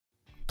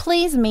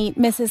Please meet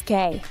Mrs.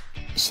 K.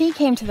 She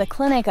came to the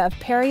clinic of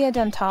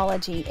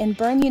periodontology in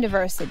Bern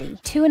University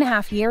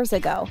 2.5 years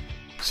ago.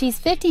 She's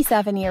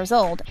 57 years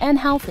old and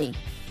healthy.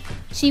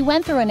 She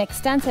went through an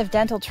extensive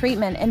dental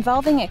treatment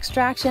involving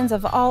extractions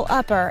of all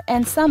upper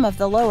and some of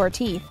the lower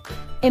teeth,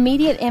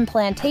 immediate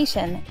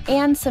implantation,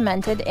 and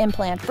cemented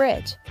implant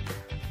bridge.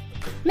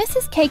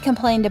 Mrs. K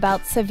complained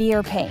about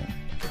severe pain.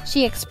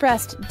 She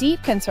expressed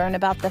deep concern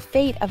about the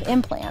fate of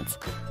implants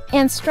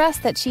and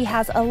stressed that she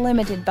has a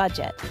limited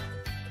budget.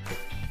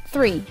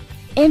 3.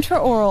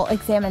 Intraoral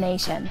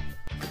examination.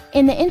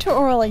 In the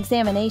intraoral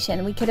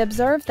examination, we could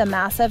observe the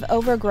massive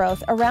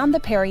overgrowth around the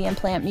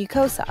peri-implant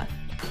mucosa,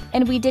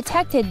 and we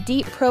detected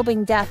deep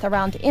probing death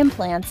around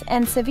implants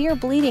and severe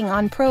bleeding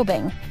on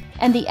probing,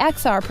 and the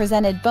XR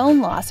presented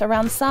bone loss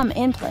around some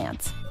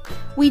implants.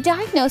 We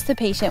diagnosed the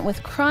patient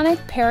with chronic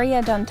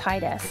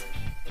periodontitis,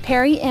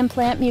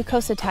 peri-implant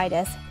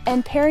mucositis,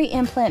 and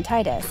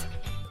peri-implantitis.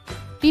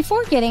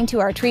 Before getting to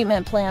our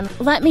treatment plan,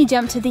 let me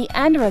jump to the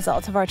end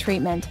results of our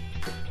treatment.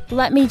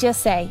 Let me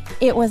just say,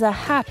 it was a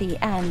happy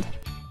end.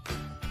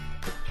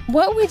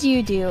 What would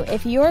you do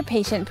if your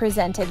patient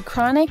presented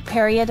chronic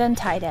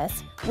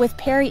periodontitis with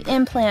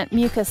peri-implant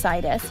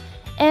mucositis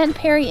and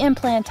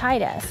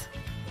peri-implantitis?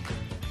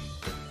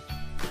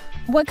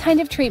 What kind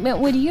of treatment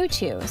would you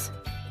choose?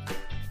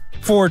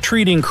 For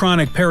treating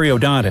chronic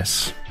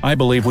periodontitis, I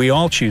believe we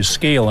all choose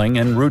scaling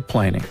and root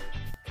planing.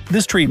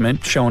 This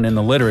treatment, shown in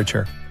the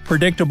literature,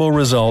 predictable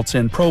results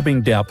in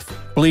probing depth,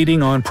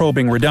 bleeding on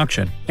probing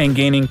reduction, and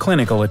gaining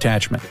clinical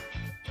attachment.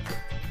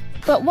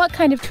 But what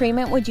kind of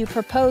treatment would you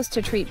propose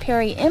to treat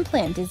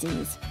peri-implant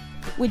disease?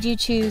 Would you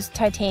choose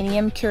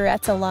titanium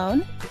curettes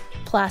alone,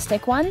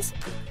 plastic ones,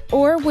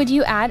 or would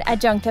you add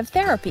adjunctive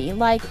therapy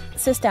like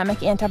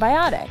systemic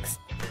antibiotics?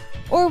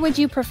 Or would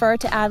you prefer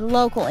to add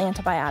local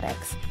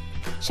antibiotics?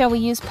 Shall we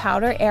use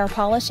powder air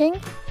polishing?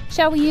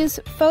 Shall we use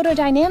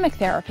photodynamic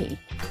therapy?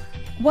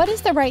 What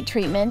is the right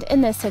treatment in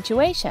this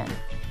situation?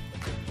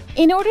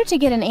 In order to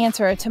get an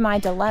answer to my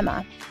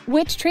dilemma,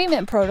 which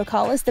treatment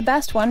protocol is the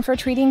best one for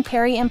treating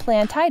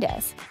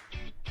peri-implantitis?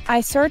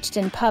 I searched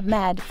in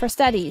PubMed for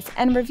studies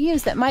and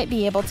reviews that might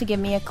be able to give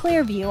me a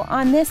clear view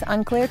on this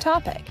unclear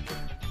topic.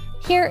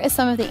 Here is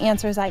some of the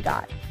answers I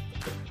got.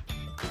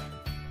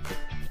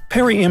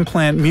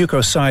 Peri-implant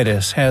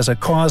mucositis has a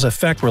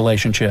cause-effect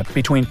relationship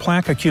between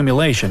plaque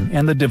accumulation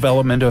and the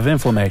development of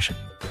inflammation.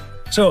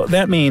 So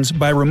that means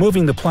by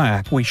removing the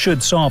plaque, we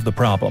should solve the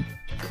problem.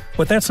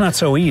 But that's not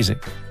so easy.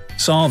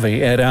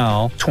 Salvi et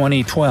al.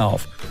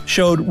 2012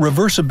 showed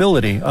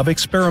reversibility of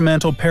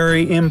experimental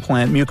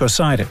peri-implant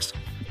mucositis,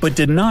 but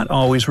did not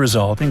always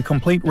result in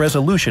complete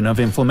resolution of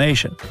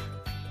inflammation.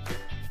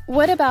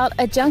 What about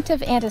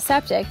adjunctive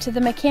antiseptic to the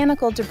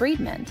mechanical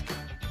debridement?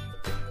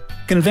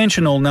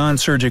 Conventional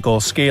non-surgical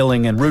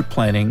scaling and root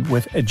planing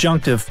with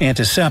adjunctive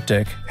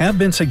antiseptic have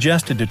been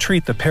suggested to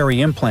treat the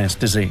peri-implants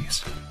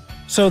disease.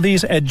 So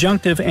these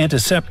adjunctive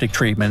antiseptic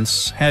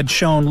treatments had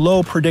shown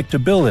low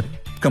predictability,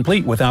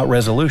 complete without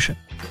resolution.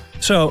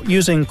 So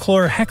using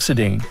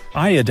chlorhexidine,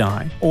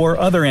 iodine, or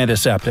other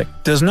antiseptic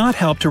does not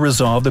help to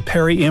resolve the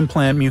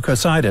peri-implant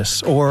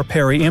mucositis or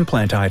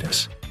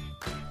peri-implantitis.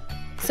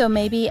 So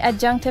maybe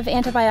adjunctive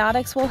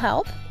antibiotics will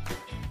help?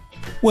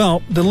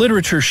 Well, the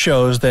literature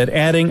shows that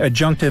adding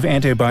adjunctive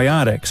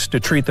antibiotics to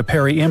treat the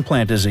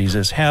peri-implant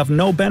diseases have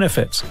no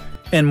benefits,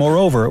 and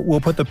moreover will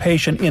put the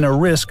patient in a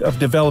risk of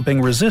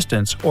developing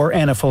resistance or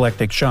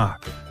anaphylactic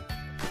shock.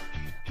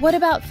 What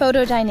about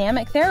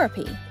photodynamic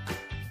therapy?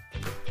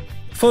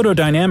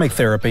 Photodynamic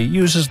therapy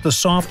uses the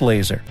soft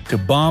laser to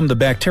bomb the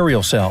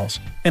bacterial cells,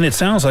 and it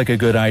sounds like a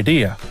good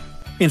idea.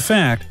 In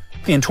fact,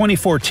 in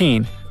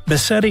 2014,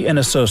 Bassetti and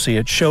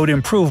Associates showed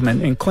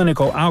improvement in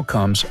clinical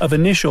outcomes of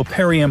initial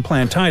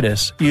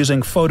peri-implantitis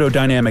using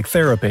photodynamic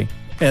therapy,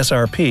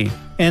 SRP,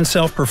 and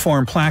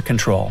self-performed plaque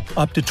control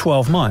up to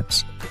 12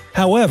 months.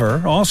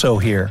 However, also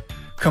here,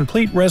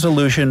 complete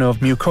resolution of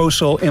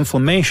mucosal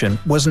inflammation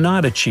was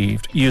not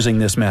achieved using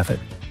this method.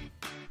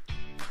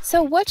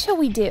 So what shall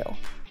we do?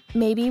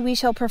 Maybe we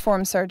shall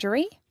perform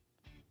surgery?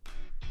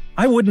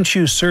 I wouldn't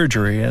choose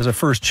surgery as a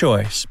first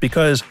choice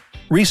because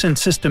recent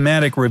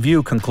systematic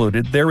review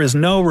concluded there is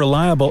no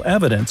reliable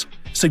evidence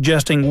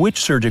suggesting which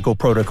surgical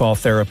protocol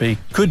therapy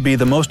could be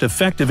the most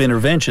effective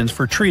interventions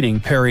for treating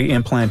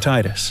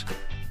peri-implantitis.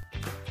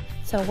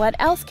 So what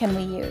else can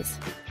we use?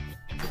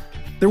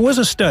 There was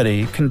a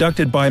study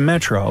conducted by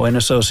Metro and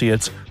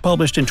Associates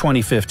published in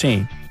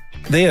 2015.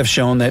 They have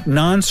shown that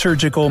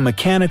non-surgical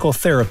mechanical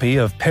therapy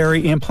of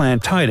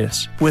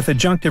peri-implantitis with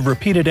adjunctive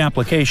repeated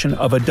application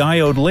of a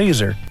diode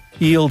laser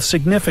yields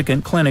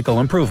significant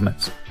clinical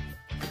improvements.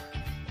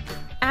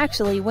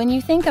 Actually, when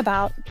you think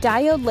about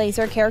diode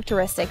laser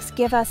characteristics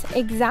give us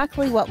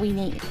exactly what we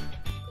need.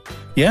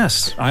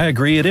 Yes, I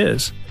agree it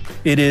is.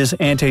 It is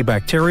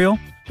antibacterial,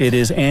 it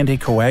is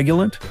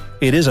anticoagulant,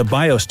 it is a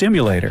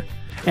biostimulator,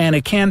 and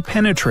it can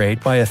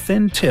penetrate by a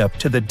thin tip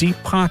to the deep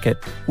pocket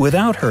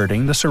without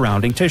hurting the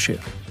surrounding tissue.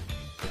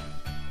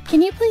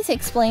 Can you please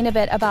explain a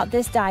bit about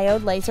this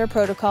diode laser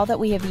protocol that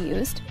we have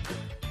used?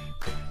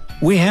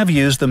 We have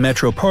used the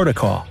Metro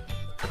protocol.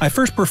 I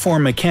first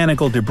performed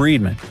mechanical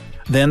debridement,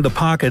 then the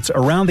pockets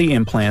around the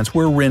implants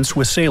were rinsed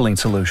with saline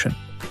solution.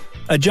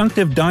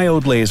 Adjunctive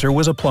diode laser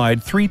was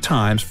applied 3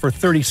 times for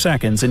 30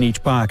 seconds in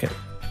each pocket.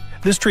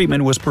 This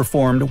treatment was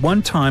performed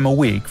 1 time a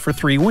week for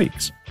 3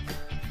 weeks.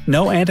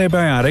 No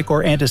antibiotic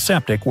or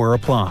antiseptic were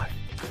applied.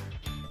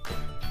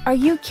 Are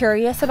you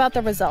curious about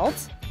the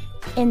results?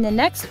 In the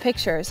next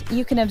pictures,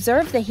 you can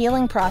observe the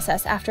healing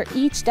process after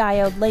each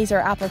diode laser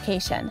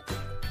application.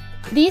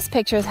 These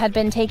pictures had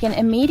been taken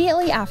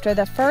immediately after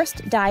the first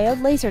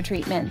diode laser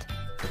treatment.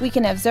 We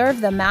can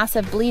observe the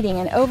massive bleeding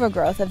and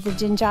overgrowth of the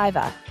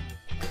gingiva.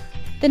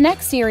 The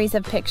next series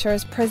of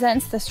pictures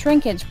presents the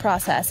shrinkage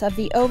process of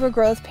the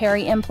overgrowth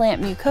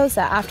peri-implant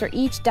mucosa after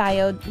each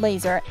diode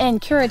laser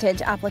and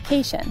curettage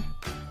application.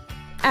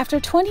 After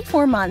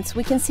 24 months,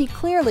 we can see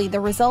clearly the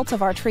results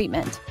of our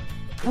treatment.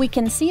 We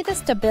can see the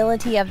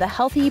stability of the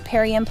healthy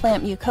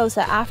peri-implant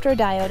mucosa after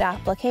diode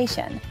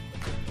application.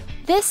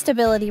 This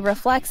stability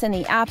reflects in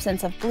the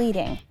absence of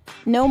bleeding,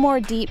 no more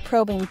deep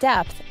probing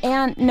depth,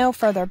 and no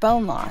further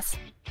bone loss.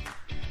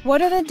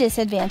 What are the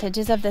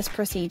disadvantages of this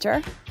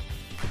procedure?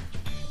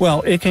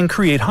 Well, it can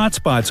create hot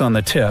spots on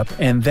the tip,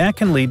 and that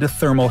can lead to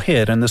thermal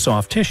hit in the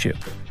soft tissue.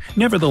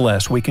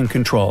 Nevertheless, we can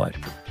control it.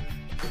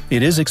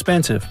 It is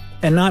expensive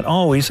and not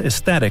always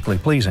aesthetically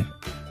pleasing.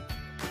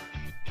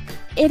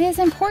 It is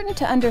important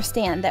to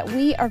understand that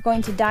we are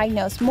going to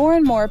diagnose more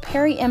and more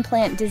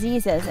peri-implant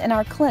diseases in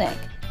our clinic.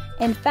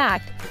 In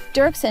fact,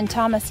 Dirks and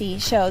Thomasy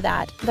show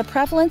that the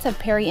prevalence of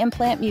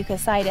peri-implant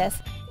mucositis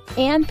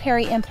and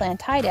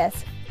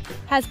peri-implantitis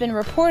has been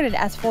reported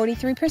as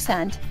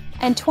 43%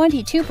 and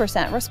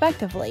 22%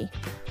 respectively.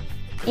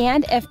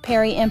 And if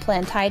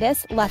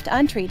peri-implantitis left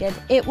untreated,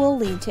 it will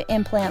lead to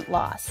implant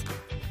loss.